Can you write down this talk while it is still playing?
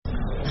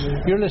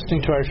You're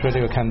listening to Irish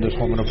Radio Canada's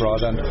Home and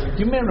Abroad, and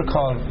you may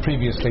recall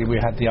previously we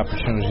had the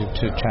opportunity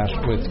to chat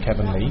with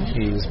Kevin Lee.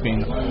 He's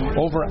been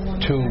over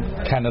to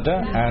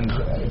Canada and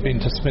been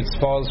to Smiths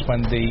Falls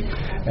when the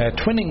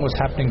twinning was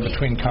happening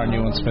between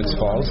Carnew and Smiths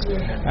Falls,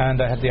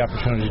 and I had the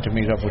opportunity to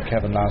meet up with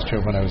Kevin last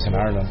year when I was in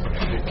Ireland.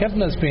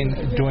 Kevin has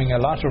been doing a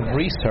lot of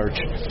research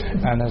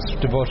and has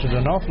devoted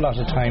an awful lot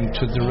of time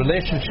to the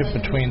relationship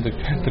between the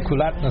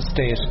Coolattin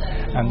estate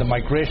and the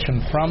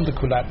migration from the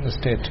Coolattin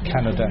estate to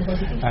Canada,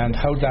 and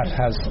how that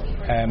has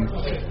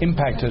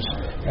impacted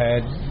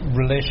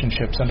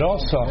relationships. And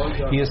also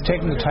he has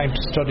taken the time to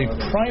study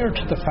prior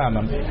to the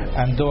famine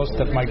and those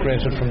that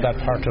migrated from that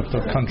part of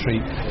the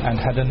country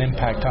and had an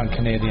impact on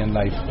Canadian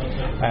life.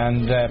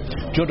 And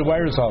Joe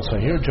Dwyer is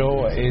also here.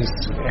 Joe is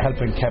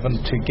helping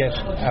Kevin to get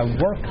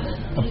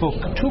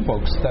two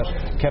books that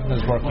Kevin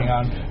is working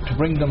on, to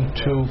bring them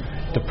to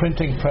the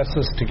printing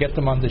presses, to get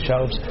them on the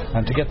shelves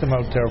and to get them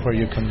out there where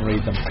you can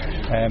read them.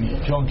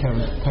 Joe and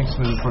Kevin, thanks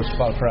first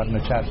of all for having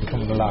a chat and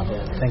coming along.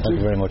 Thank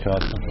you very much,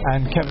 Austin.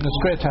 And Kevin, it's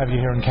great to have you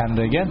here in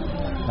Canada again.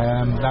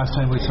 Last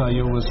time we saw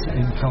you was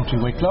in County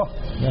Wicklow,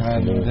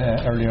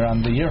 earlier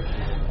on the year.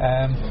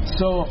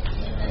 So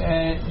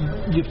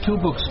you have two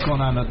books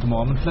going on at the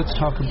moment. Let's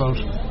talk about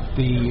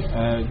the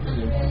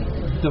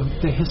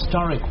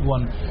historic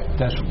one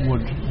that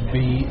would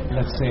be,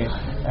 let's say,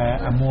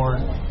 a more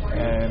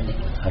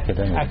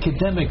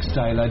academic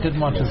style. I didn't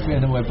want to say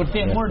in a way, but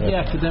more the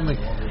academic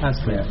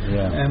aspect.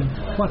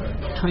 What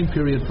time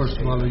period, first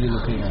of all, are you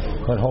looking at?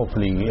 Well,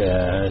 hopefully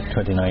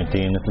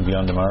 2019 it will be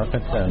on the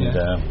market, and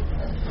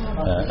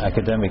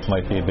academic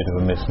might be a bit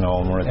of a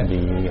misnomer. It will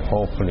be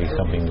hopefully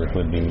something that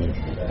will be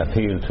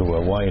appeal to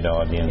a wide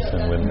audience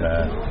and will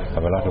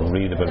have a lot of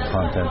readable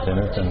content in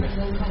it, and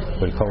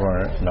will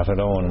cover not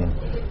alone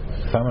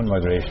famine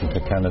migration to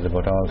Canada,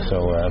 but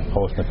also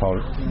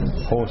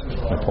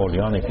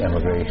post-Napoleonic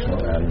emigration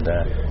and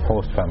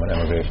post-famine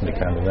emigration to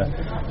Canada,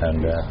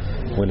 and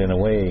will in a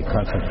way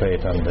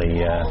concentrate on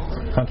the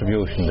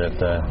contribution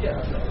that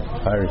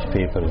Irish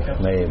people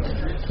made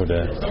to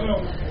the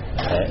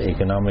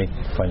economic,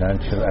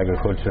 financial,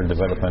 agricultural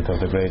development of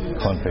the great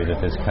country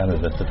that is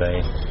Canada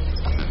today.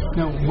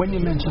 Now, when you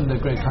mentioned the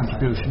great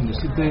contribution, you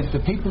see, the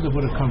people that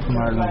would have come from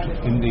Ireland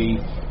in the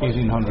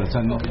 1800s,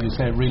 and you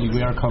say really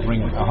we are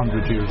covering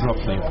 100 years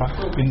roughly,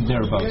 in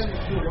thereabouts,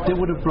 they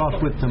would have brought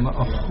with them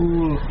a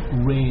whole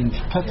range,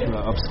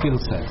 plethora of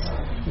skill sets,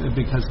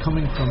 because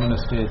coming from an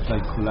estate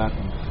like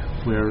Coolattin,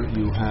 where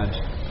you had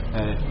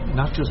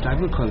not just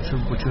agriculture,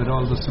 but you had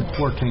all the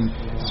supporting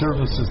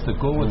services that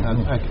go with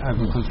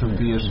agriculture,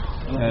 be it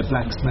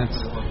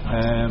blacksmiths,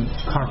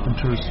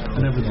 carpenters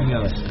and everything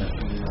else.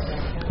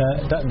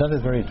 That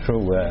is very true.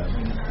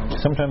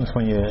 Sometimes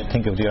when you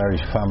think of the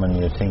Irish famine,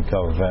 you think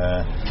of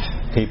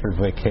people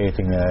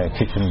vacating a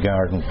kitchen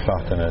garden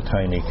plot in a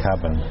tiny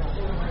cabin.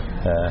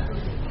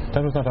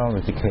 That was not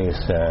always the case.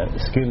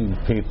 Skilled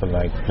people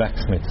like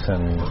blacksmiths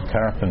and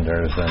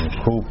carpenters and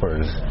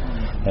coopers,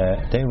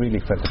 they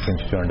really felt the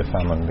pinch during the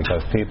famine,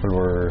 because people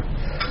were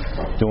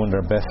doing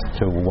their best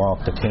to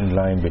walk the thin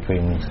line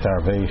between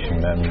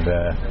starvation and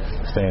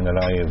staying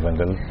alive, and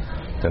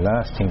the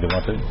last thing they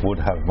would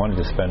have wanted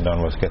to spend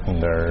on was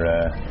getting their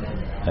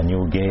a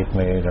new gate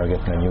made, or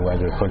getting a new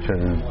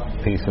agricultural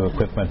piece of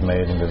equipment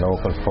made in the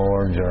local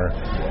forge, or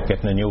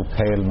getting a new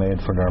pail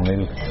made for their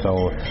milk.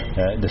 So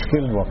the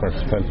skilled workers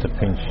felt the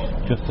pinch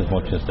just as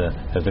much as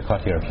the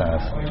cottier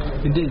class.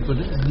 Indeed, but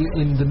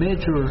in the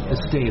major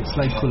estates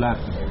like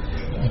Coolattin,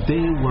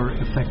 they were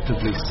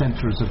effectively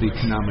centres of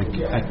economic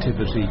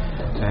activity.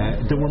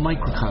 They were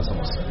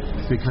microcosms,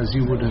 because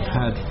you would have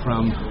had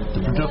from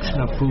the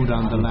production of food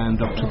on the land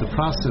up to the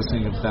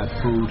processing of that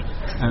food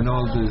and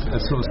all the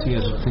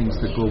associated things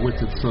that go with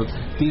it. So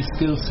these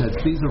skill sets,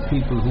 these are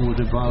people who would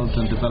evolve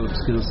and develop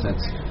skill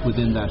sets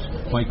within that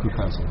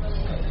microcosm.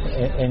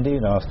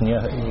 Indeed, Austin.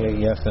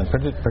 Yes, and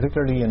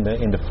particularly in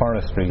the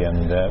forestry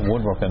and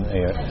woodworking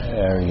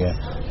area.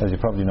 As you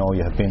probably know,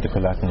 you have been to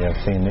Coolattin, you have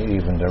seen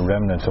even the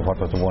remnants of what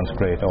was the once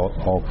great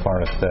oak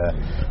forest.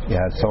 You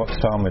had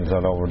sawmills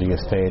all over the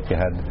estate, you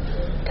had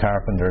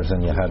carpenters,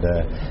 and you had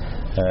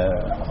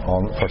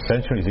for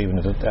centuries, even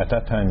at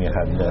that time, you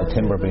had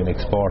timber being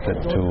exported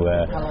to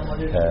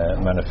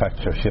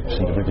manufacture ships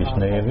in the British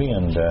Navy,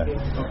 and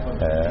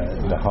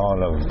the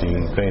hall of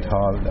the Great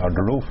Hall, or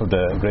the roof of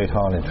the Great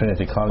Hall in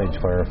Trinity College,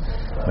 where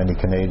many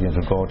Canadians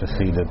would go to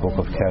see the Book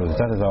of Kells.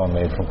 That is all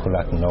made from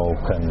Coolattin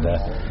oak, and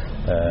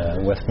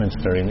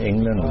Westminster in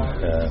England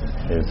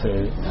has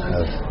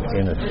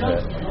in it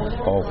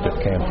oak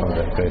that came from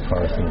the Great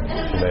Forest in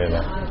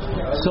Shalala.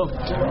 So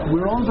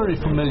we're all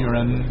very familiar,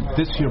 and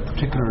this year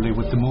particularly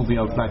with the movie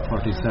Out Black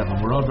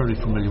 47, we're all very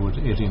familiar with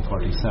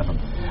 1847.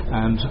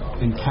 And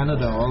in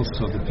Canada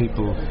also, the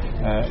people,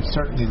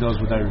 certainly those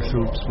with Irish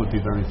roots, would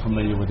be very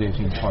familiar with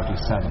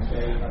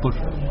 1847. But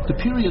the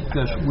period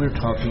that we're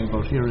talking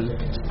about here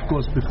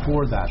goes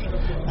before that,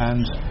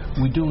 and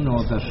we do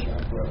know that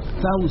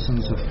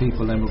thousands of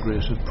people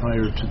emigrated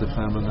prior to the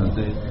famine,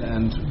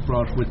 and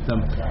brought with them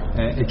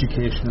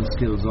education and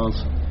skills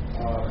also.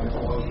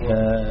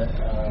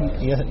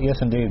 Yes,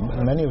 indeed.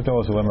 Many of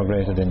those who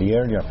emigrated in the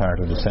earlier part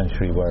of the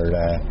century were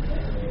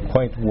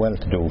quite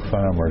well-to-do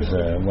farmers.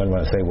 When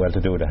I say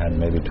well-to-do, they had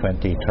maybe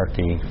 20,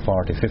 30,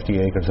 40, 50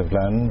 acres of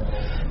land.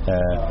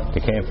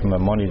 They came from a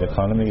moneyed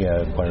economy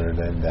where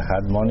they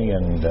had money,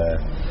 and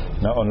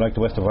not unlike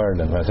the west of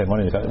Ireland. When I say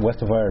money, the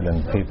west of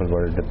Ireland people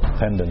were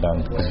dependent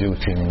on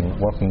producing,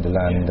 working the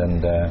land,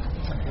 and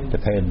they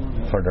paid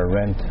for their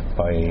rent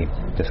by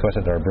the sweat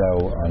of their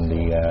brow on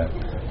the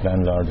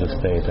landlord's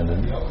estate,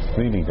 and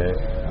really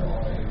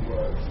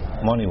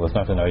money was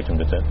not an item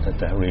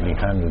that really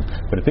handled.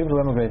 But the people who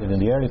emigrated in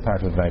the early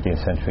part of the 19th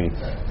century,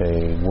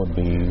 they would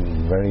be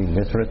very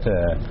literate.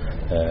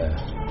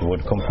 They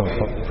would come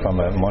from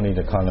a moneyed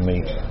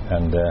economy,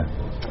 and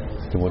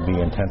they would be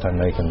intent on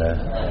making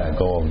a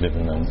go of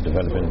living and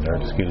developing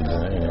their skills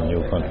in a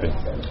new country.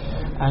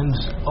 And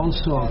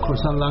also, of course,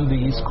 along the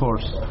East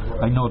Coast,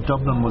 I know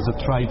Dublin was a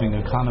thriving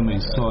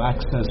economy, so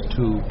access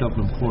to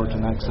Dublin port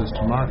and access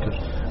to market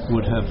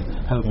would have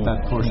helped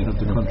that portion of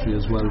the country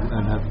as well,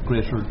 and have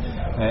greater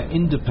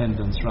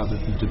independence rather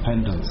than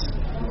dependence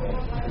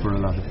for a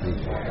lot of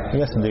people.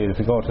 Yes, indeed.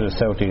 If you go to the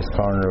southeast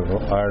corner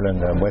of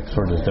Ireland,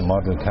 Wexford is the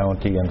model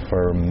county, and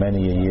for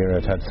many a year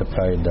it had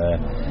supplied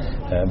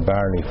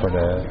barley for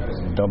the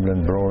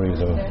Dublin breweries,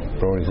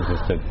 which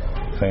is the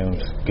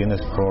famous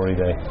Guinness brewery.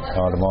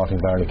 All the malting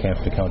barley came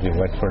from the county of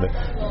Wexford.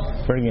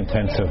 Very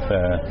intensive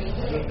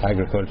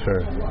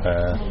agriculture,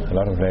 a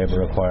lot of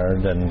labour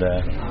required, and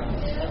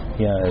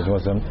it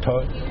was when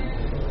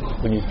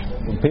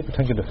people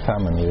think of the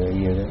famine,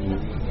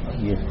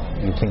 you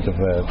think of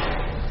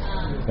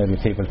maybe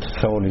people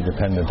solely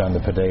dependent on the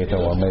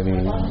potato, or maybe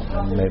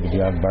the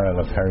odd barrel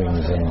of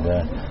herrings and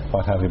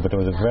what have you. But there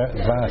was a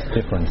vast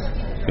difference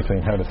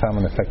between how the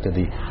famine affected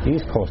the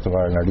east coast of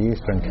Ireland, or the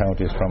eastern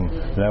counties from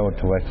Louth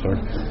to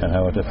Wexford, and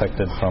how it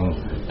affected from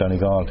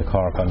Donegal to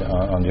Cork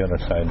on the other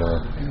side. There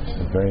were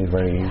a very,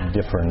 very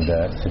different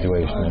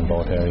situation in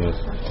both areas.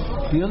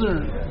 The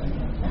other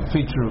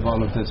feature of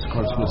all of this, of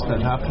course, was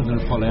that after the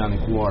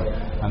Napoleonic War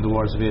and the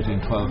wars of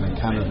 1812 in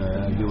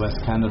Canada,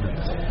 US-Canada,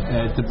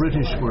 the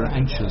British were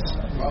anxious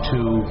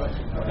to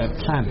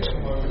plant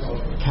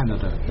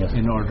Canada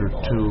in order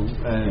to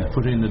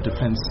put in a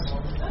defence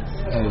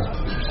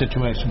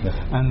situation.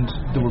 And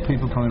there were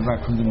people coming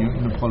back from the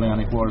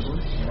Napoleonic Wars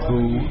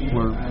who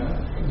were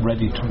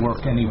ready to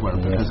work anywhere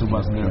because it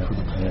wasn't there for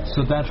them.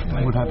 So that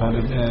would have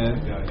had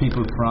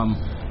people from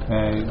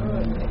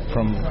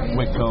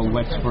Wicklow,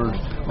 Wexford,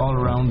 all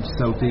around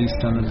southeast,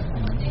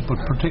 but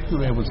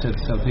particularly I would say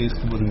the southeast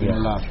would have been a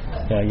lot.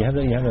 Yeah, you had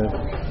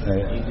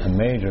a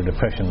major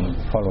depression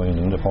following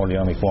the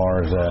Napoleonic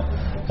Wars.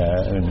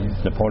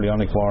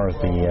 Napoleonic Wars,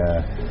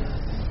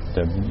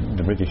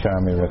 the British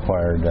Army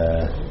required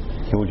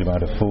huge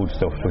amount of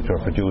foodstuffs which were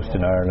produced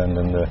in Ireland,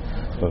 and there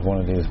was one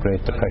of these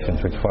great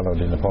depressions which followed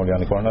the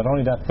Napoleonic War. Not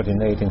only that, but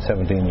in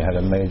 1817 you had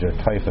a major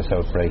typhus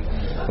outbreak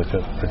which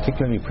was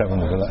particularly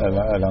prevalent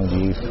along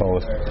the east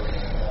coast.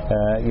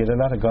 You had a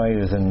lot of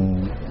guys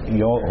who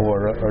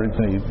were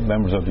originally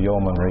members of the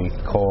Yeomanry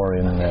Corps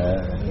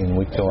in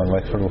Wicklow and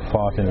Wexford, who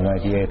fought in the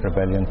 98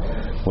 rebellion,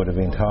 would have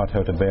been taught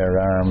how to bear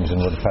arms and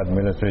would have had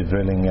military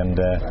drilling, and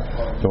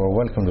they were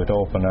welcomed with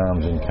open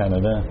arms in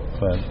Canada,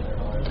 but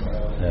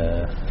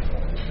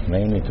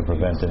mainly to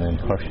prevent an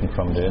incursion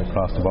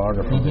across the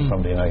border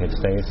from the United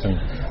States. And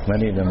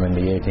many of them in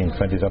the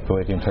 1820s up to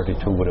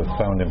 1832 would have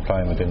found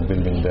employment in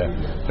building the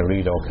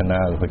Rideau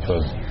Canal, which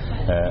was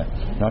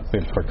not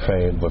built for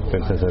trade but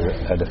built as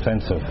a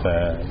defensive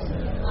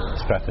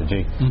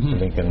strategy,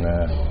 linking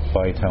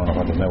Bytown, or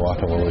what is now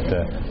Ottawa, with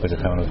the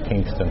town of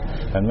Kingston.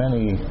 And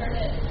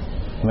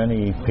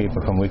many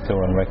people from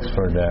Wicklow and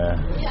Wexford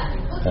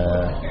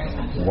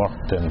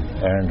worked and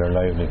earned their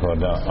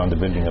livelihood on the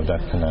building of that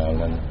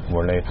canal, and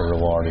were later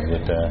rewarded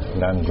with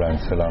land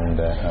grants along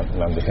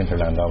the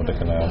hinterland of the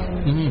canal.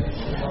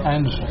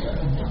 And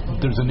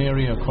there's an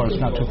area, of course,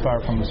 not too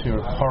far from us here,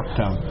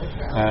 Corktown,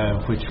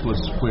 which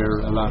was where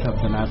a lot of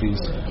the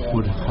navvies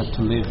would have had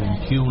to live and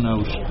hewn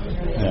out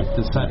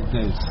the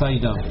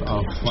side of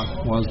what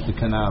was the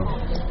canal,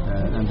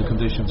 and the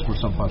conditions were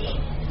somewhat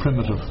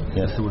primitive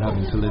that they were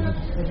having to live in.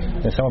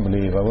 Yes, I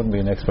believe, I wouldn't be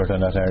an expert on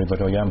that area,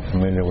 but I am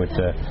familiar with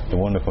the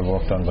wonderful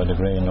work done by the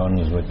Grey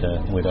Nuns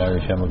with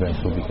Irish immigrants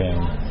who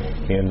became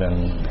ill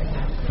and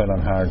fell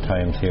on hard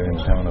times here in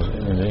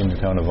the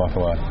town of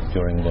Ottawa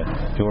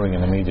during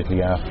and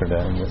immediately after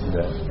the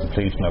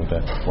completion of the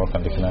work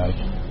on the canal.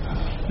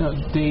 Now,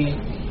 the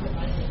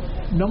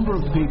number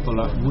of people,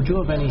 would you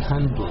have any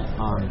handle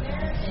on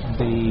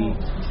the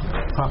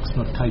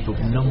approximate type of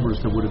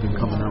numbers that would have been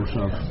coming out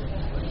of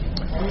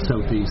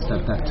southeast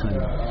at that time?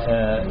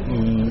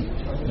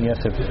 Yes,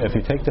 if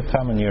you take the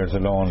famine years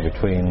alone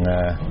between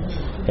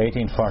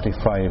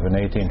 1845 and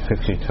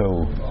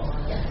 1852,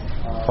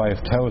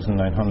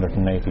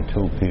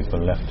 5,982 people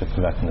left the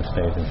Flatten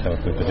estate in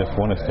South Wicklow, just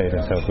one estate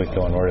in South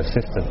Wicklow, and were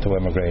assisted to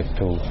emigrate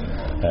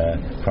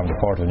from the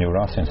port of New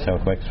Ross in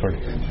South Wexford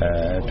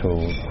to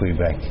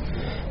Quebec.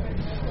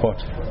 But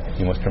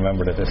you must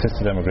remember that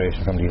assisted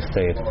emigration from the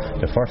estate,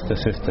 the first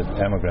assisted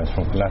emigrants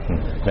from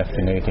Latin left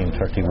in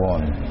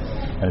 1831.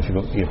 And if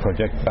you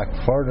project back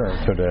further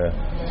to the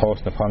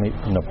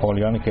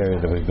post-Napoleonic era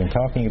that we've been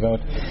talking about,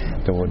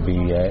 there would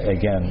be,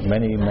 again,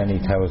 many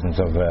thousands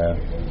of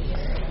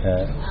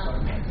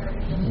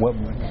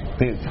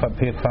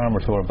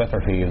farmers who are better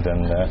heeled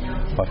and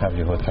what have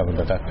you, who travelled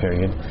at that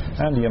period.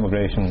 And the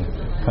immigration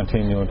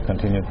continued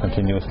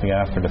continuously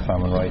after the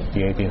famine, right?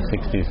 The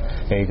 1860s,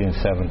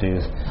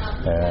 1870s,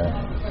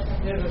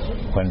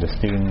 when the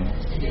steam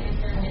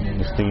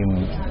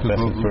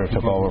vessels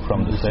took over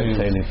from the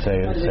sailing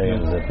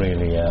sails that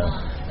really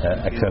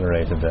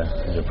accelerated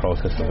the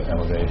process of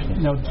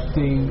immigration. Now,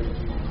 the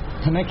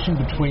connection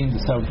between the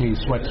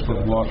southeast,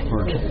 Wexford,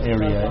 Waterford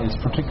area is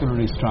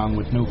particularly strong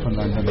with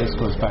Newfoundland, and this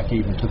goes back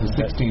even to the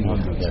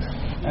 1600s. Yes.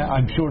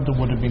 I'm sure there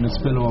would have been a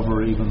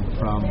spillover even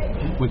from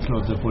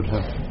Wicklow that would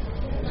have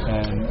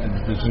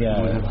would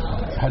have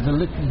had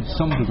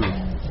some degree.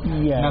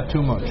 Yeah, not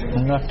too much.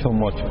 Not too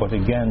much, but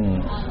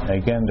again,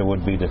 there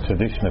would be the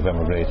tradition of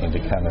emigrating to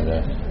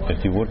Canada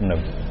that you wouldn't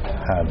have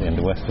had in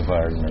the west of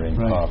Ireland or in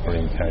Cork or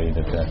in Kerry,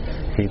 that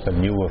people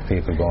knew of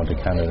people going to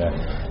Canada.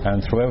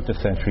 And throughout the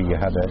century you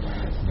had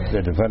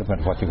the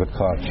development of what you could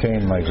call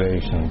chain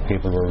migration.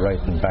 People were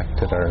writing back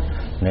to their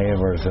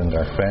neighbours and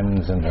their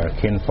friends and their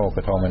kinfolk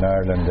at home in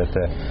Ireland that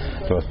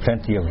there was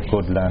plenty of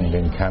good land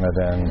in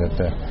Canada, and that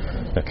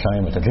the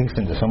climate, at least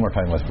in the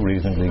summertime, was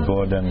reasonably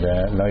good, and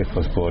life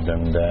was good,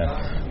 and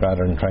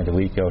rather than trying to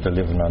eke out a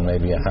living on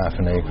maybe a half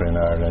an acre in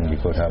Ireland, you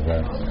could have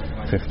a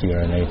 50 or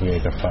an 80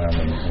 acre farm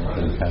in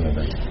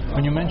Canada.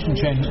 When you mentioned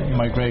chain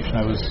migration,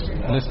 I was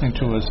listening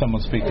to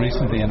someone speak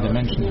recently, and they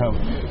mentioned how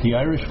the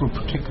Irish were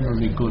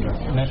particularly good at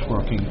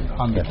networking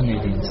on the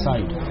Canadian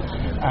side,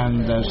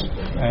 and that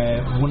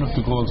one of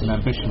the goals and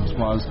ambitions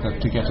was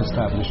that to get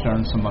established,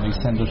 earn some money,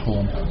 send it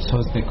home so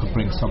as they could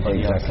bring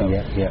somebody else out.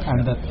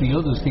 And that the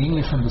others, the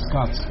English and the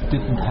Scots,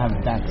 didn't have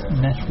that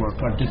network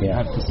or didn't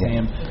have the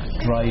same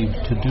drive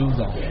to do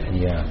that.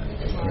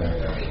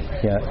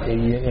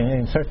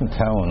 In certain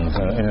towns,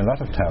 in a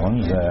lot of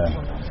towns,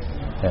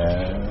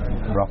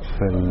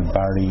 Rockville,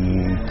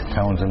 Barry,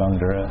 towns along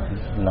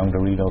the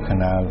Rideau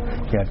Canal,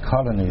 you had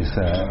colonies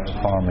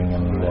forming,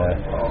 and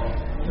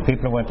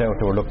people who went out,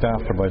 they were looked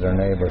after by their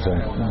neighbours,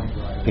 and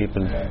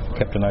people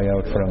kept an eye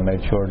out for them,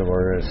 made sure they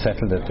were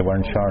settled, that they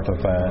weren't short of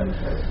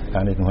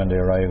anything when they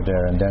arrived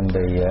there. And then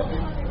they,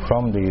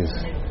 from these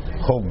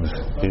hubs,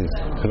 these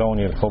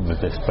colonial hubs,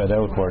 they spread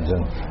outwards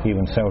and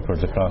even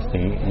southwards across the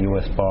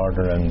US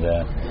border, and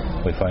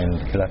we find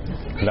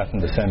Latin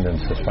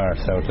descendants as far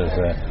south as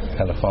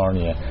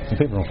California, and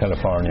people from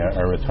California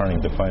are returning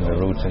to find their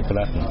roots in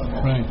Latin.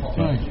 Right.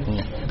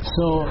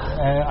 So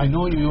I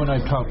know you and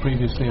I've talked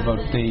previously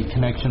about the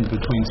connection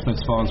between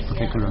Smiths Falls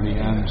particularly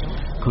and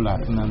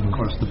Culatin, and of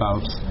course the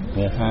Bouts.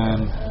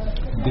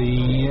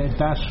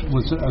 That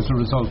was as a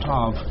result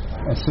of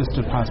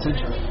assisted passage,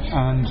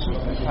 and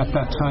at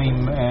that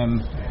time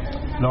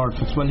Lord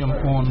Fitzwilliam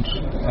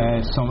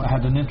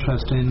had an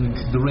interest in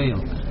the rail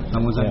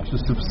and was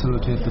anxious to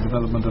facilitate the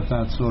development of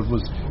that, so it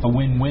was a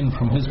win-win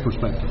from his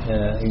perspective.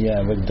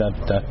 But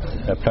that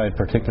applied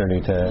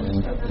particularly to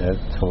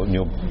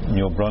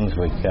New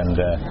Brunswick, and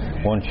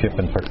one ship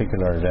in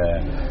particular,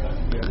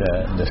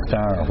 the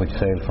Star, which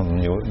sailed from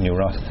New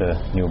Ross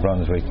to New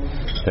Brunswick.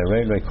 The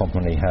railway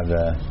company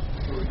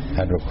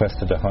had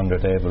requested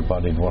 100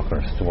 able-bodied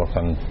workers to work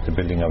on the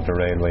building of the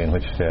railway, in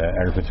which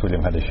Earl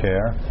Fitzwilliam had a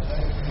share.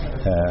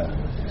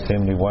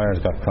 Seemingly wires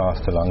got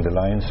crossed along the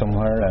line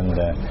somewhere, and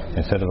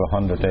instead of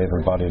 100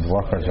 able-bodied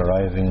workers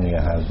arriving, you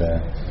had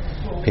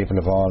people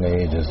of all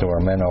ages. There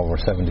were men over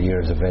 70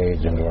 years of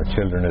age, and there were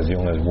children as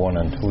young as 1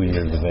 and 2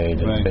 years of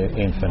age, and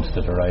infants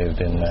that arrived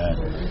in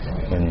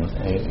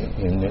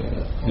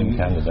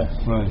Canada.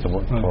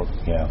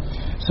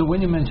 So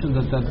when you mentioned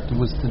that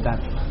was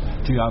that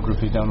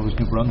geography down with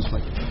New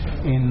Brunswick,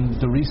 in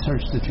the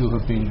research that you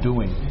have been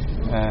doing,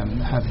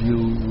 have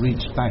you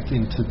reached back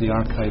into the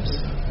archives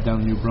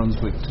down New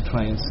Brunswick to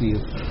try and see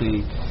if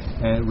the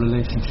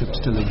relationship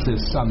still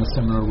exists on a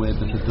similar way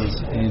that it does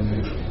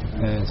in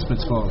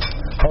Smiths Falls?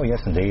 Oh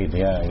yes, indeed.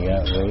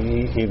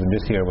 Even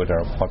this year, with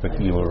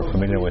you were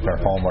familiar with our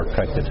homework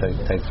track that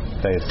takes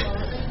place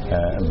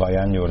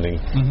biannually,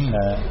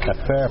 a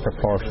fair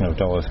proportion of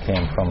those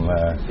came from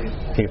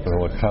people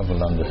who had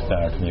travelled on the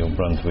Star to New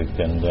Brunswick,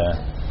 and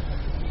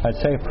I'd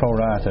say pro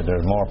rata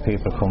there's more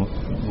people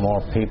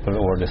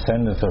who are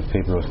descendants of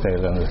people who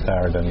stayed on the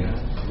Star than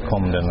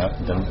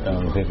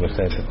people who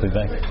stayed at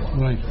Quebec.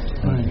 Right.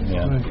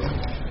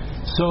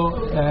 So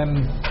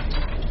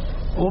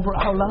over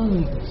how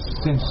long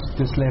since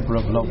this labour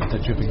of love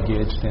that you've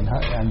engaged in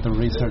and the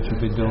research you've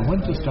been doing, when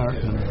did you start,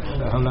 and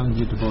how long did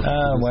you devote to this?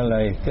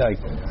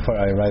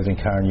 I arrived in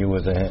Carnew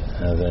as a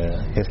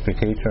history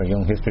teacher, a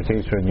young history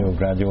teacher, a new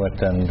graduate,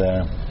 and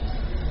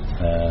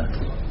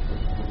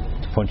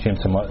to punch in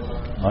some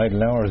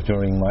idle hours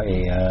during my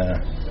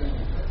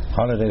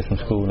holidays from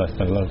school, I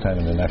spent a lot of time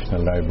in the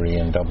National Library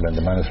in Dublin,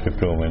 the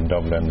manuscript room in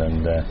Dublin,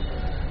 and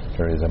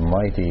there is a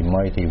mighty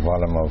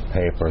volume of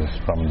papers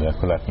from the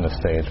Culleton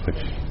estate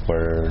which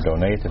were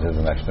donated to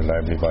the National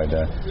Library by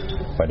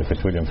the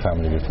Fitzwilliam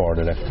family before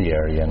they left the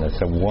area, and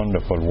it's a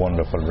wonderful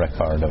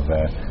record of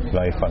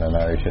life on an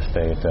Irish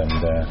estate,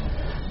 and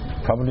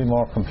probably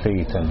more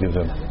complete and gives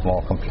a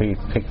more complete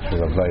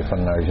picture of life on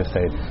an Irish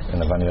estate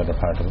than of any other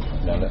part of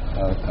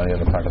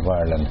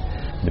Ireland.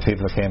 The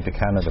people who came to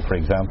Canada, for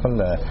example,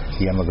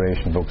 the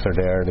emigration books are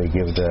there. They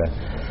give the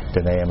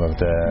name of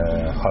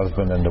the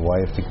husband and the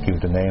wife, they give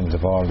the names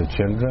of all the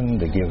children,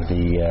 they give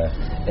the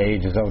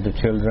ages of the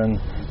children,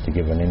 they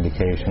give an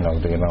indication of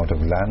the amount of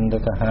land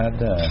that they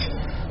had.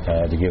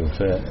 They give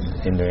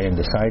in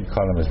the side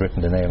column is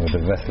written the name of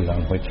the vessel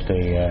on which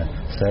they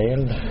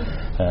sailed.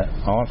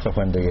 Also,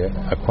 when they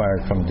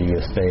acquired from the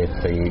estate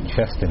the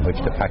chest in which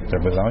they packed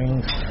their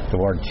belongings,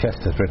 the word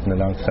chest is written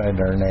alongside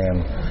their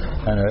name,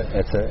 and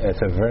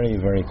it's a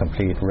very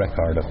complete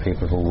record of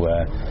people who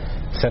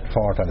set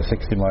forth on a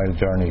 60-mile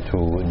journey to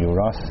New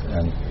Ross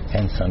and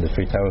hence on the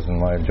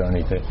 3,000-mile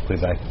journey to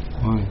Quebec.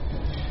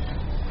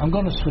 I'm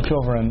going to switch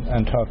over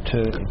and talk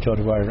to Joe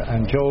Dwyer.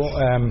 And Joe,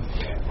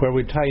 where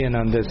we tie in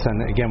on this,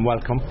 and again,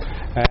 welcome.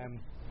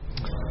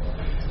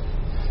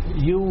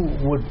 You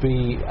would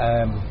be,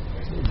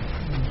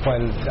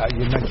 while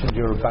you mentioned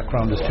your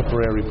background is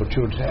Tipperary, but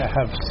you would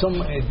have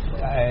some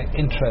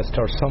interest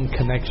or some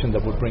connection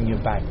that would bring you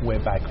way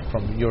back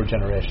from your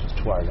generations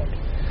to Ireland.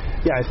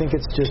 Yeah, I think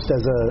it's just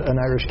as an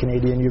Irish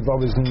Canadian, you've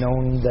always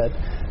known that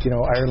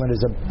Ireland is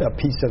a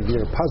piece of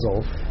your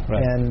puzzle, right.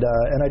 And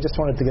I just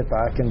wanted to get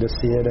back and to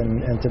see it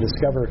and to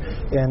discover.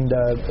 And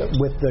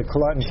with the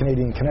Culleton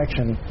Canadian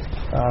connection,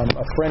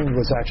 a friend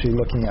was actually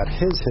looking at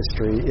his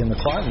history in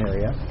the Culleton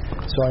area,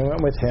 so I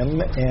went with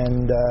him,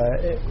 and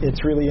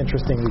it's really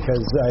interesting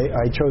because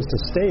I chose to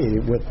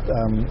stay with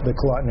the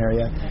Culleton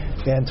area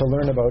and to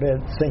learn about it,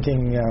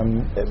 thinking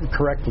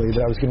correctly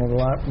that I was going to learn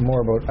a lot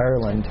more about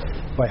Ireland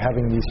by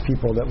having these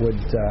people that would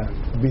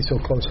be so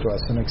close to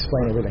us and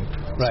explain everything.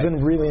 Right. It's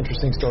been a really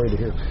interesting story to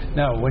hear.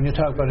 Now, when you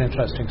talk about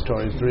interesting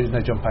stories, the reason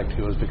I jump back to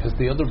you is because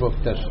the other book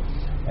that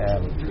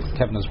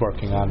Kevin is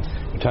working on,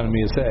 you're telling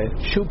me, is a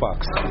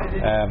shoebox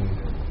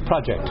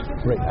project.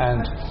 Right.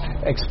 And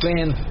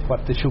explain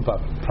what the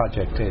shoebox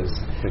project is.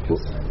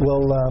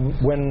 Well,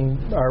 when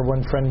our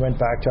one friend went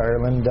back to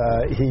Ireland,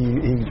 he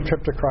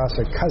tripped across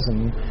a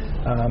cousin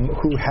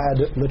who had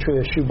literally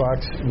a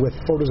shoebox with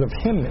photos of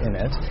him in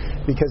it,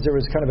 because there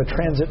was kind of a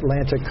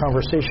transatlantic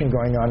conversation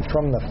going on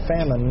from the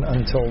famine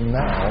until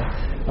now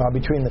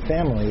between the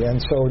family,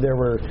 and so there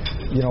were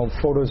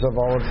photos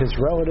of all of his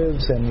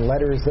relatives and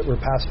letters that were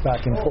passed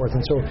back and forth,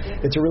 and so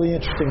it's a really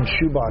interesting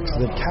shoebox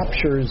that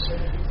captures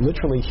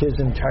literally his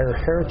entire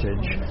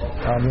heritage,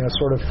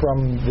 sort of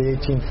from the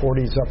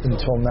 1840s up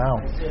until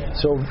now.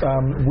 So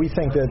we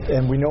think that,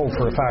 and we know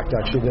for a fact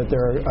actually, that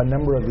there are a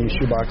number of these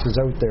shoeboxes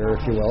out there,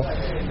 if you will,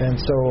 and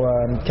so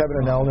Kevin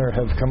and Elanor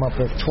have come up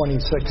with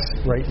 26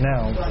 right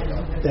now,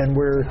 and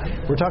we're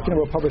talking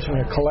about publishing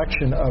a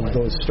collection of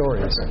those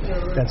stories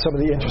and some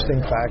of the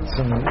interesting facts,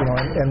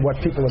 and what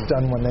people have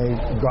done when they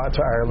got to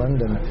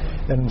Ireland,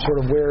 and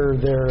sort of where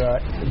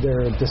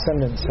their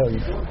descendants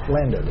have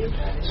landed.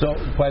 So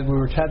while we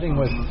were chatting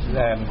with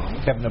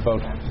Kevin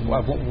about,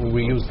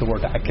 we use the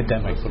word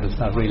academic, but it's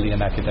not really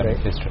an academic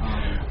history.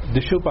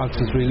 The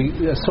shoebox is really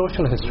a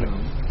social history.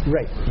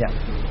 Right, yeah.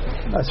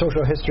 A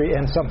social history,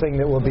 and something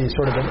that will be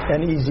sort of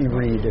an easy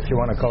read, if you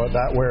want to call it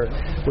that, where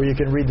you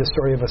can read the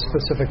story of a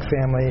specific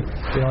family,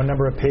 a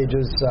number of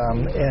pages,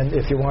 and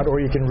if you want, or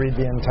you can read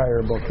the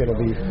entire book. It'll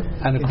be.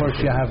 And of course,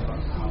 you have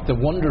the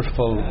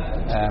wonderful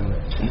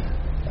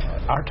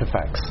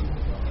artifacts.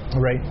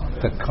 Right.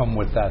 That come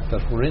with that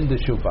were in the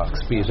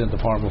shoebox, be it in the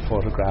form of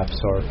photographs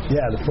or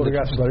the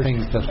photographs,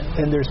 things that.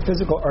 And there's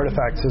physical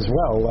artifacts as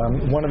well.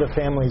 One of the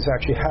families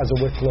actually has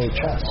a Wicklow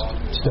chest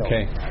still.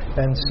 Okay.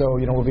 And so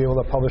we'll be able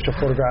to publish a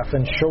photograph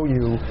and show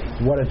you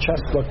what a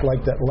chest looked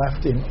like that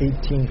left in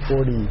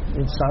 1840.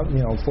 It's not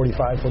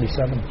 45,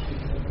 47.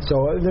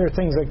 So there are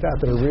things like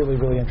that are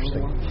really, really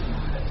interesting.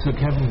 So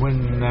Kevin,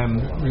 when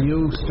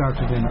you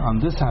started in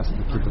on this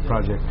aspect of the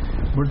project,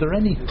 were there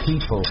any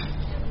people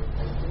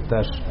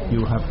that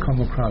you have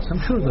come across? I'm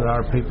sure there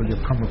are people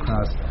you've come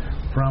across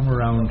from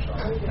around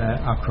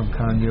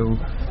Aughrim-Connew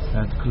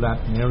and the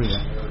Culleton area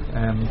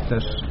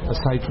that,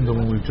 aside from the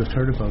one we've just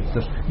heard about,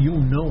 that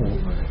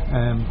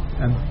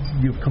and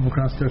you've come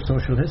across their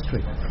social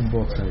history from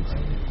both sides.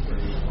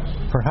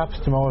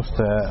 Perhaps the most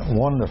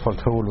wonderful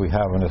tool we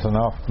have, and it's an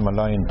often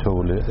maligned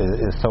tool,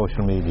 is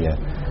social media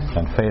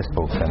and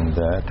Facebook and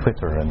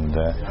Twitter, and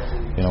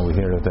we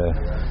hear of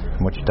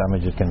much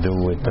damage it can do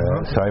with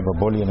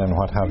cyberbullying and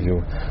what have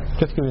you.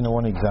 Just giving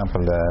one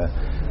example,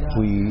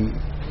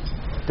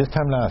 this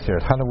time last year,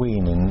 at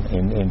Halloween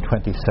in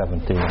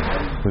 2017,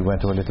 we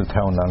went to a little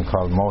town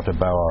called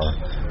Bauer,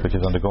 which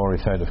is on the Gorey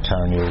side of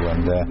Carnew,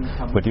 and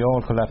with the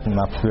old Collatin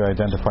maps we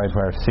identified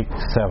where 6,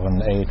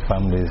 7, 8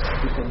 families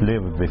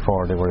lived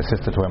before they were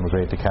assisted to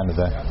emigrate to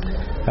Canada.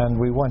 And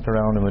we went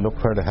around and we looked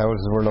where the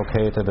houses were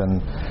located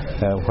and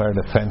where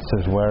the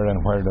fences were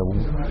and where the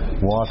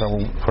water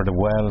for the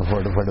well,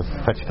 where the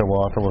fetch the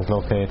water was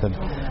located.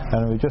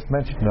 And we just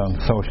mentioned it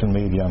on social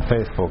media, on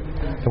Facebook.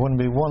 It wouldn't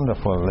be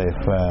wonderful if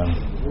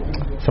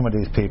some of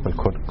these people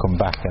could come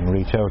back and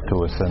reach out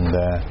to us and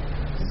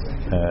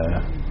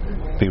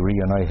be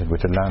reunited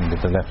with the land that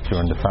they left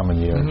during the famine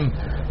years.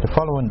 The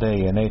following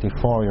day, an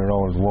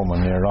 84-year-old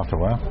woman near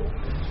Ottawa,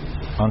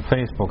 on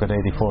Facebook at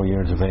 84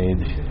 years of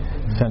age,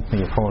 sent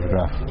me a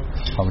photograph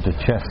of the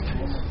chest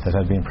that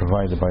had been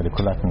provided by the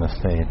Collatin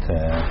estate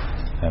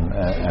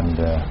and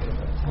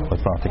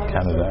was brought to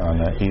Canada on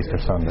Easter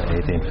Sunday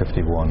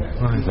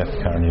 1851, left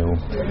Carnew.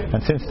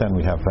 And since then we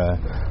have,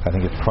 I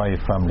think it's 5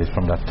 families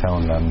from that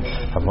townland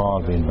have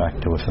all been back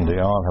to us, and they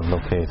all have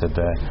located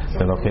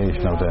the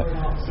location of the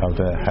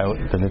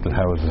little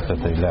houses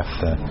that they left.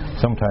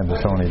 Sometimes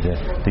it's only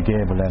the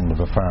gable end of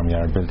a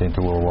farmyard built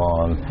into a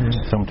wall.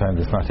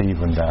 Sometimes it's not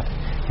even that.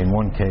 In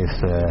one case,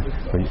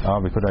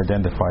 all we could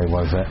identify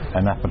was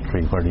an apple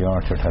tree where the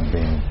orchard had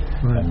been,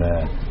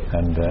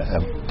 and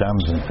a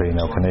damson tree.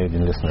 Now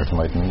Canadian listeners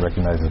might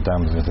recognise the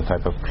damson as a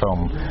type of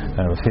plum,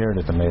 and it was here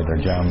that they made their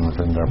jams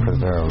and their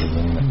preserves,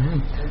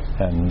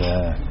 and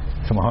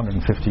some 150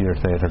 years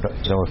later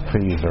those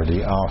trees, or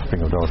the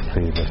offspring of those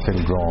trees, are still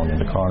growing in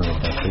the corner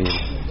of their field.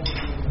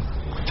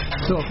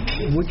 So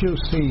would you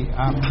see,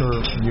 after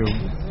you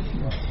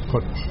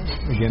put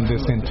again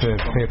this into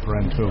paper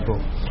and into a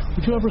book,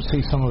 would you ever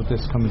see some of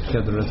this coming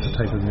together as a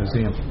type of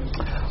museum?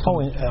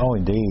 Oh,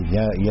 indeed,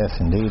 yes,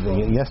 indeed.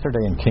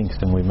 Yesterday in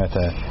Kingston we met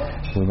a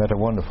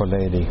wonderful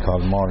lady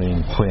called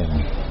Maureen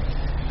Quinn,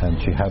 and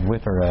she had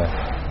with her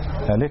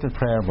a little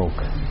prayer book,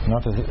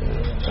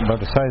 about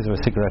the size of a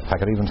cigarette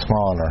packet, even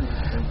smaller,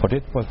 but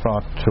it was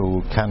brought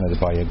to Canada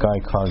by a guy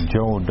called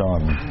Joe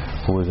Dunn,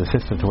 who was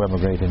assisted to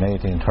emigrate in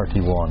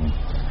 1831.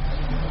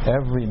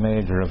 Every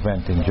major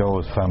event in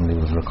Joe's family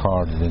was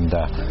recorded in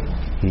that.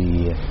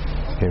 He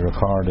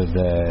recorded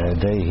the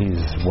day his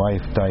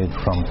wife died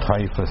from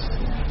typhus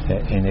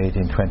in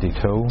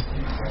 1822.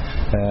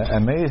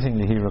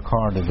 Amazingly, he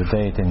recorded the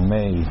date in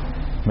May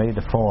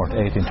the 4th,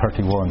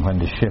 1831, when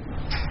the ship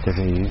that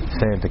he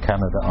sailed to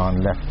Canada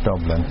on left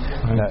Dublin.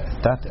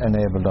 That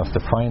enabled us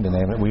to find a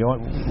name. We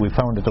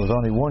found that there was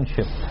only one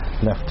ship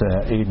left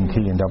Eden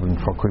Quay in Dublin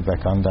for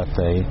Quebec on that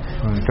day.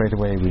 Straight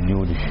away we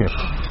knew the ship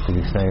that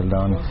he sailed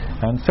on.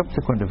 And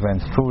subsequent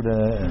events through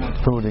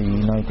the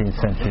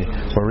 19th century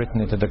were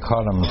written into the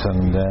columns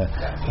and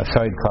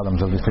side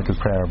columns of this little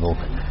prayer book.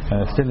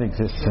 And it still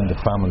exists in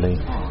the family.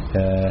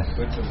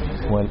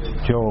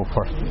 Joe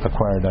first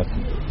acquired that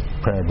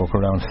prayer book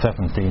around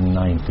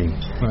 1790,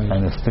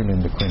 and it's still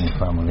in the Quinn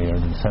family, or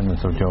the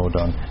descendants of Joe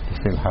Dunn. They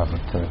still have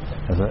it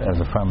as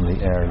a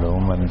family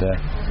heirloom, and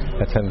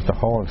it tells the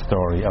whole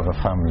story of a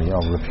family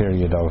over a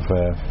period of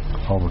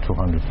over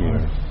 200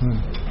 years.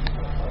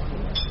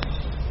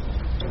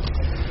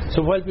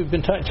 So while we've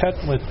been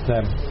chatting with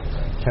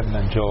Kevin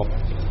and Joe,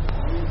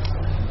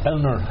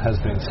 Elanor has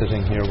been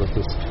sitting here with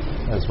us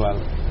as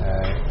well,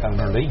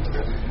 Elanor Lee.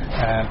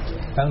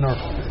 Elanor,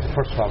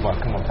 first of all,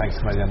 welcome and thanks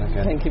a million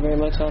again. Thank you very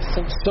much,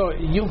 Austin. So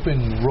you've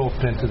been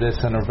roped into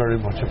this and are very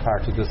much a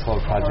part of this whole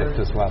project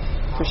as well.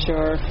 For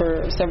sure,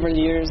 for several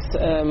years.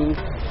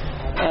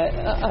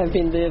 I've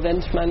been the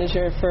event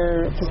manager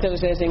for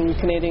facilitating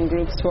Canadian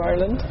groups to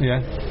Ireland.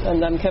 Yeah.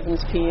 And I'm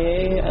Kevin's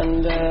PA,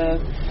 and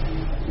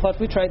what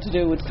we try to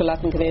do with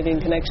Collatin Canadian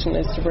Connection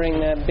is to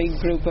bring a big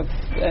group of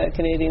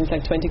Canadians,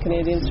 like 20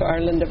 Canadians, to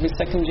Ireland every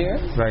second year.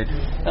 Right.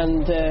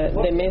 And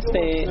they may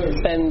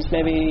spend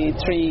maybe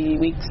 3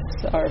 weeks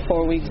or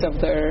 4 weeks of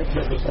their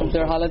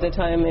holiday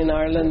time in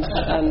Ireland,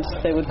 and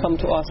they would come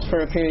to us for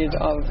a period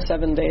of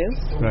 7 days.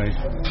 Right.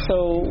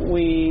 So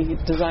we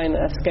design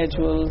a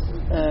schedule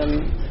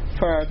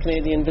for our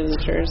Canadian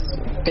visitors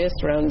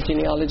based around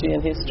genealogy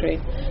and history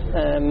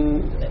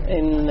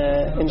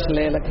in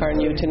Shillelagh,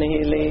 Carnew,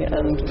 Tinahely,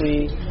 and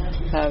we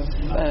have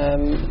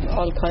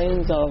all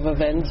kinds of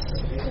events,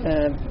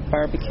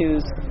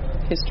 barbecues,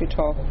 history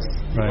talks,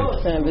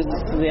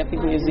 visits to the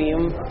Epic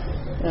Museum,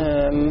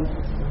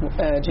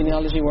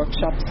 genealogy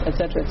workshops,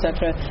 etc.,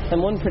 etc.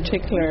 And one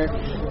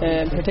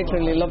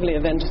particularly lovely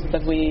event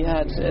that we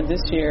had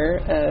this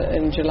year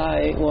in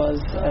July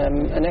was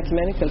an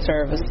ecumenical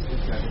service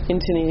in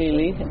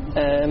Tinahely,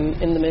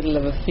 in the middle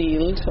of a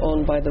field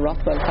owned by the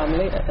Rothwell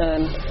family,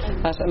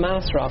 at a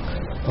Mass Rock.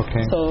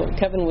 Okay. So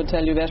Kevin would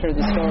tell you better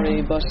the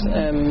story, but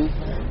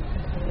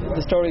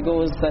the story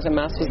goes that a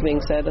mass was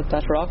being said at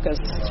that rock as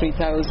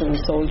 3,000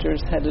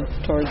 soldiers headed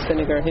towards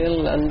Vinegar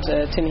Hill, and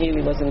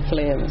Tinahely was in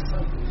flames.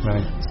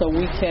 Right. So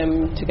we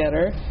came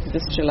together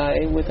this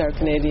July with our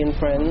Canadian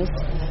friends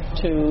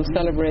to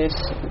celebrate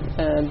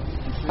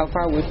how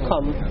far we've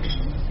come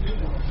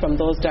from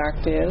those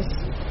dark days,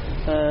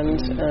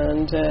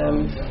 and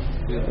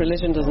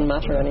religion doesn't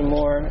matter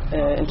anymore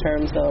in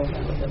terms of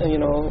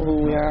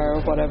who we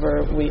are,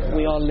 whatever.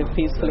 We all live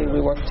peacefully.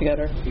 We work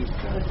together.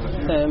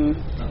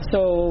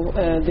 So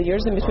the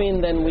years in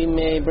between, then we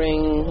may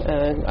bring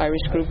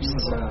Irish groups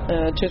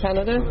to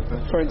Canada.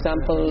 For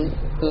example,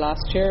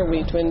 last year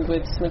we twinned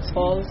with Smiths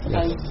Falls,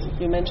 as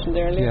you mentioned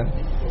earlier.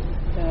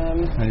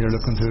 And you're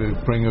looking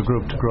to bring a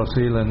group to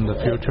Groseal in the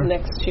future?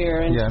 Next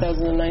year, in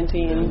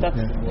 2019. That's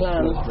the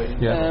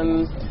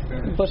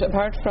plan. But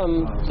apart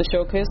from the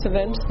showcase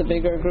event, the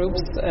bigger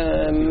groups,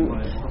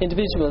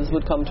 individuals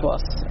would come to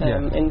us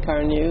in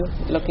Carnew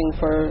looking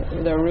for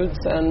their roots,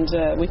 and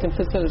we can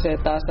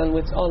facilitate that, and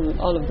with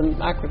all of the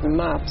accurate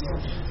maps,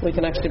 we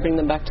can actually bring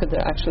them back to the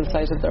actual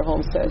site of their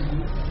homestead.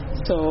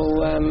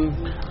 So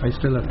I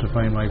still have to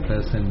find my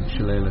place in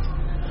Shillelagh.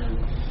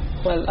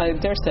 Well, I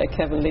dare say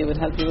Kevin Lee would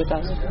help you with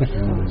that.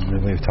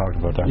 We've talked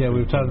about that. Yeah,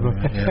 we've talked about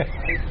that.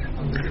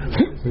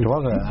 There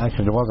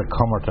was a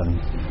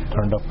Comerton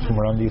turned up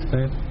somewhere on the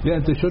estate.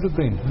 Yeah, there should have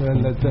been.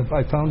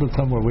 I found it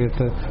somewhere. I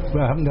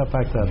haven't got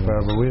back that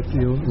far, but we have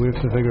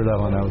to figure that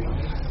one out.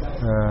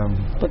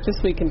 But this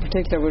week in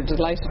particular, we're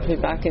delighted to be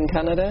back in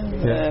Canada.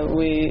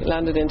 We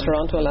landed in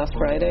Toronto last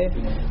Friday,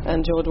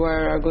 and Joe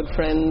Dwyer, our good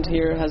friend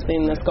here, has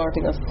been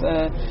escorting us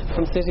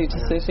from city to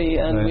city,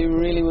 and we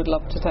really would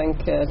love to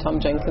thank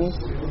Tom Jenkins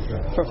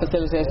for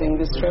facilitating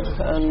this trip.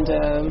 And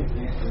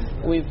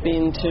we've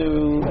been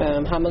to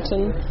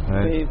Hamilton,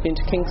 we've been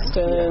to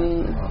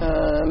Kingston,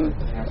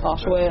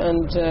 Ottawa,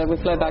 and we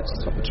fly back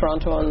to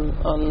Toronto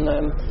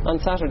on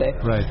Saturday.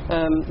 Right.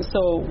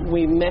 So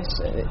we met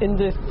in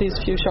these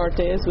few short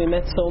days. We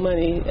met so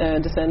many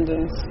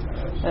descendants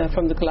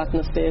from the Collaton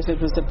estate. It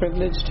was a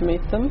privilege to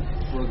meet them.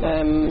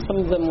 Some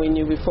of them we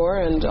knew before,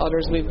 and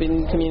others we've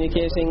been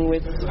communicating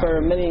with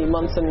for many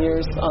months and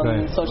years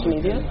on social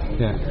media.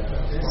 Yeah.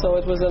 So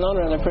it was an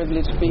honour and a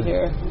privilege to be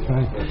here.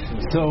 Right.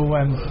 So,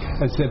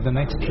 as I said, the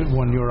next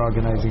one you're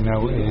organising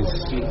now is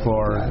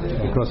for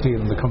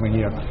Groseal in the coming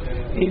year.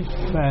 If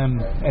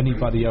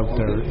anybody out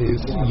there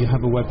you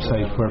have a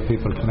website where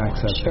people can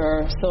access it.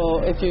 Sure.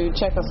 So if you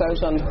check us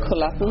out on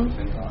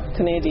Collaton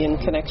Canadian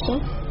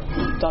Connection.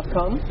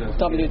 .com,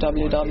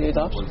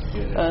 www.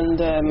 and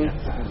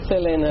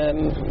fill in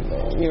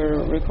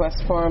your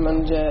request form,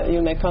 and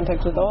you'll make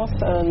contact with us,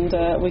 and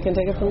we can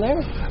take it from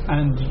there.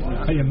 And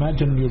I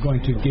imagine you're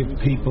going to give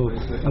people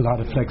a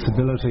lot of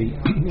flexibility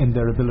in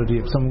their ability.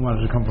 If someone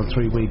wanted to come for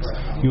 3 weeks,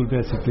 you'll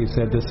basically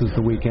say this is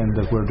the weekend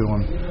that we're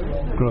doing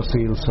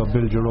Groseal, so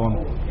build your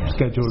own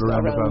schedule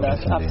around that.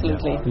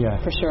 Absolutely,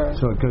 for sure.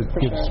 So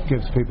it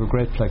gives people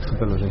great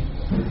flexibility.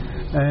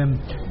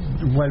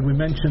 Well, we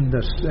mentioned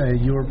that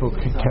your book,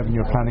 Kevin,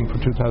 you're planning for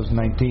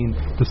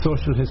 2019. The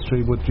social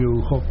history, would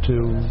you hope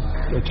to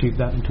achieve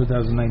that in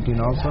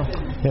 2019 also?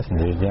 Yes,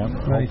 indeed,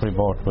 Right. Hopefully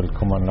both will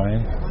come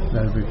online.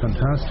 That would be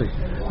fantastic.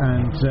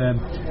 And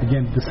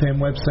again, the same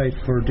website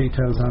for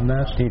details on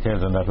that? Details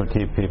on that will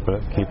keep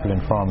people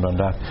informed on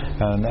that.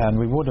 And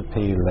we would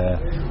appeal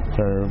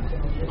for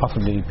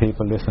possibly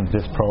people listening to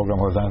this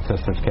programme whose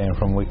ancestors came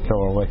from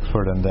Wicklow or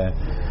Wexford, and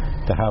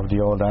to have the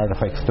old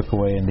artefacts stuck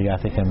away in the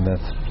attic and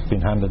that's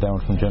been handed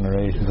down from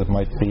generations. It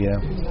might be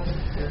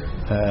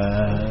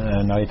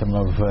an item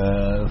of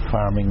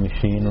farming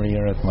machinery,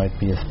 or it might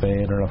be a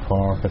spade or a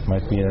fork, it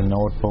might be a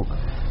notebook,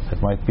 it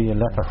might be a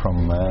letter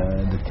from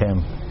that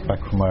came back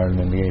from Ireland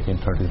in the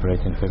 1830s or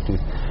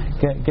 1850s.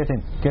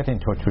 Get in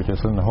touch with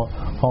us, and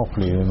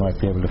hopefully we might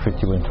be able to fit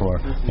you into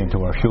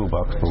our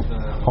shoebox book.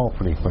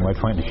 Hopefully we might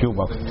find a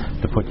shoebox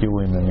to put you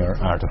in your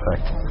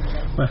artefact.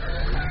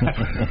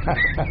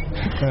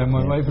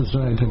 My wife is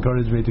trying to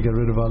encourage me to get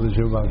rid of all the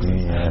shoeboxes.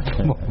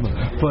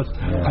 But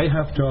I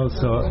have to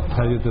also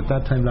tell you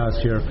that time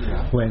last year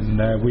when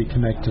we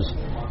connected,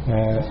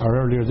 or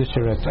earlier this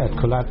year at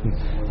Collaton,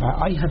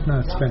 I had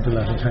not spent a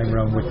lot of time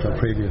around Wicklow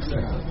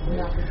previously,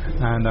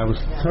 and I was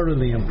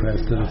thoroughly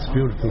impressed that it's a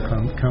beautiful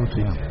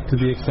county, to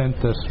the extent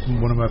that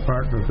one of my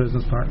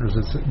business partners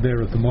is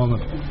there at the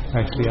moment,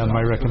 actually on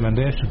my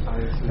recommendation,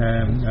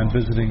 and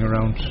visiting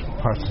around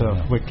parts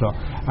of Wicklow,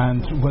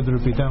 and whether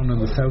it be down on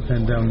the south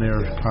end down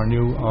near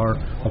Carnew, or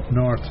up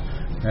north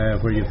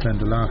where you've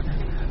Glendalough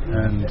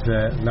and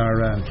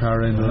Lara and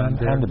Clara Inland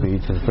and the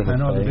beaches,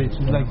 and all the beaches.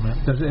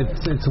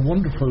 It's a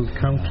wonderful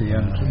county,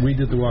 and we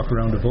did the walk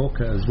around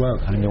Avoca as well.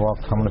 And you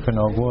walked from the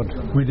Finnog Wood.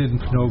 We did in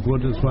Finnog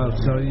Wood as well.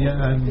 So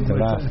and the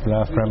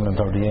last remnant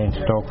of the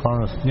ancient oak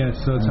forest.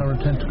 Yes, so it's our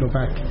intent to go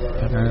back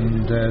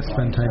and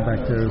spend time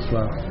back there as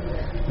well.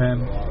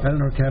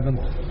 Elanor, Kevin,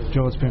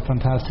 Joe, it's been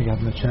fantastic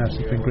having a chat.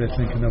 It's been great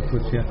linking up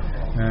with you.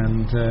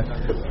 And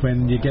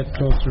when you get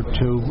closer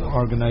to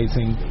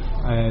organising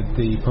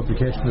the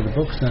publication of the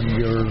books and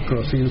your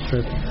Groseal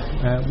trip,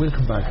 we'll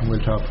come back and we'll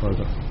talk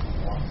further.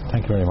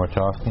 Thank you very much,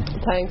 Austin.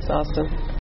 Thanks, Austin.